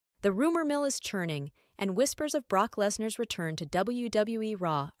The rumor mill is churning, and whispers of Brock Lesnar's return to WWE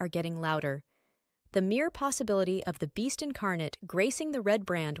Raw are getting louder. The mere possibility of the Beast Incarnate gracing the red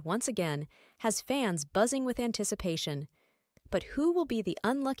brand once again has fans buzzing with anticipation. But who will be the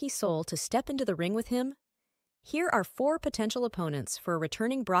unlucky soul to step into the ring with him? Here are 4 potential opponents for a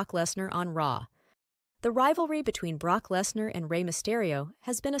returning Brock Lesnar on Raw. The rivalry between Brock Lesnar and Rey Mysterio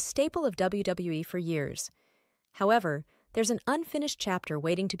has been a staple of WWE for years. However, there's an unfinished chapter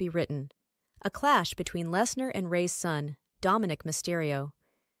waiting to be written. A clash between Lesnar and Rey's son, Dominic Mysterio.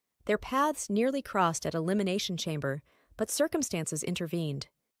 Their paths nearly crossed at Elimination Chamber, but circumstances intervened.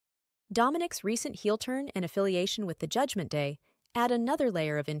 Dominic's recent heel turn and affiliation with the Judgment Day add another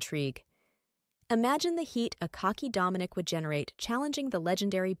layer of intrigue. Imagine the heat a cocky Dominic would generate challenging the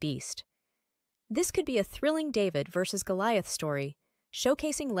legendary Beast. This could be a thrilling David versus Goliath story,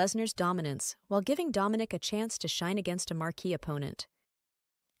 showcasing Lesnar's dominance while giving Dominic a chance to shine against a marquee opponent.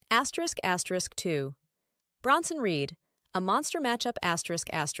 ****2. Bronson Reed, a monster matchup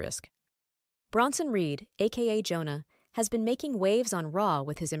 ****. Bronson Reed, aka Jonah, has been making waves on Raw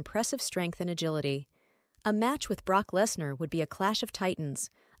with his impressive strength and agility. A match with Brock Lesnar would be a clash of titans,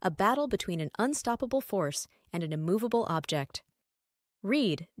 a battle between an unstoppable force and an immovable object.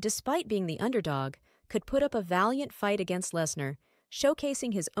 Reed, despite being the underdog, could put up a valiant fight against Lesnar,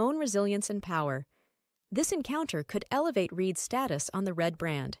 showcasing his own resilience and power. This encounter could elevate Reed's status on the red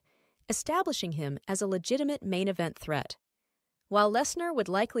brand, establishing him as a legitimate main event threat. While Lesnar would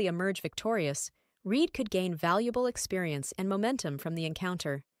likely emerge victorious, Reed could gain valuable experience and momentum from the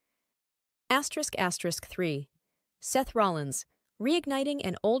encounter. ***3. Seth Rollins, reigniting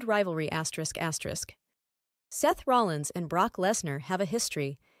an old rivalry ****. Seth Rollins and Brock Lesnar have a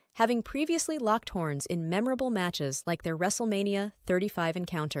history, having previously locked horns in memorable matches like their WrestleMania 35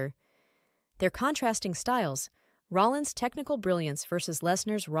 encounter. Their contrasting styles, Rollins' technical brilliance versus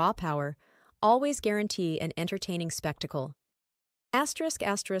Lesnar's raw power, always guarantee an entertaining spectacle.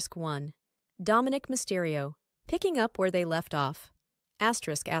 ***1. Dominic Mysterio, picking up where they left off. ****.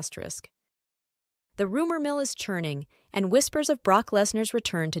 The rumor mill is churning, and whispers of Brock Lesnar's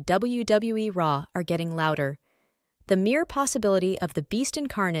return to WWE Raw are getting louder. The mere possibility of the Beast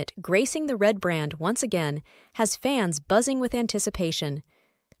Incarnate gracing the red brand once again has fans buzzing with anticipation.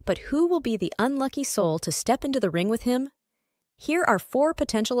 But who will be the unlucky soul to step into the ring with him? Here are 4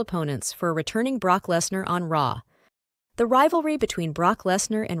 potential opponents for a returning Brock Lesnar on Raw. The rivalry between Brock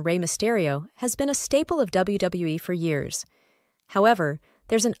Lesnar and Rey Mysterio has been a staple of WWE for years. However,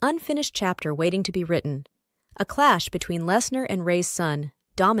 there's an unfinished chapter waiting to be written. A clash between Lesnar and Rey's son,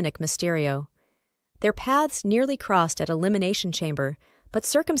 Dominic Mysterio. Their paths nearly crossed at Elimination Chamber, but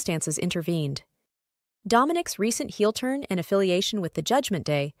circumstances intervened. Dominic's recent heel turn and affiliation with the Judgment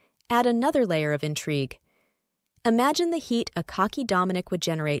Day add another layer of intrigue. Imagine the heat a cocky Dominic would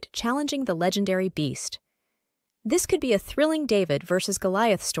generate challenging the legendary Beast. This could be a thrilling David versus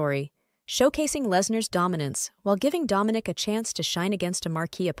Goliath story, showcasing Lesnar's dominance while giving Dominic a chance to shine against a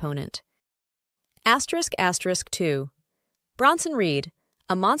marquee opponent. ***2. Bronson Reed,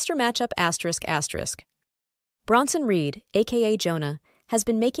 a monster matchup ****. Bronson Reed, aka Jonah, has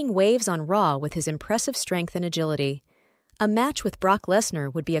been making waves on Raw with his impressive strength and agility. A match with Brock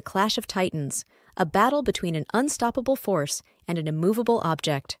Lesnar would be a clash of titans, a battle between an unstoppable force and an immovable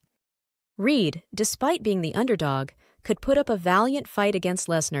object. Reed, despite being the underdog, could put up a valiant fight against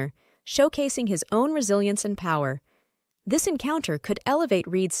Lesnar, showcasing his own resilience and power. This encounter could elevate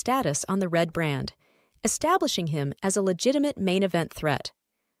Reed's status on the red brand, establishing him as a legitimate main event threat.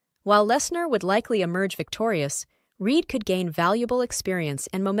 While Lesnar would likely emerge victorious, Reed could gain valuable experience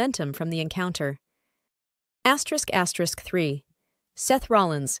and momentum from the encounter. ***3. Seth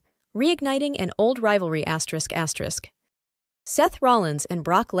Rollins, reigniting an old rivalry ****. Seth Rollins and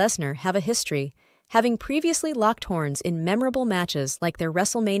Brock Lesnar have a history, having previously locked horns in memorable matches like their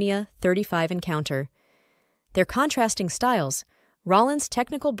WrestleMania 35 encounter. Their contrasting styles, Rollins'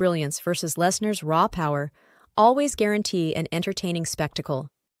 technical brilliance versus Lesnar's raw power, always guarantee an entertaining spectacle.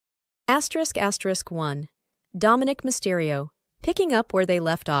 ***1. Dominic Mysterio, picking up where they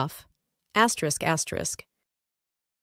left off. ****.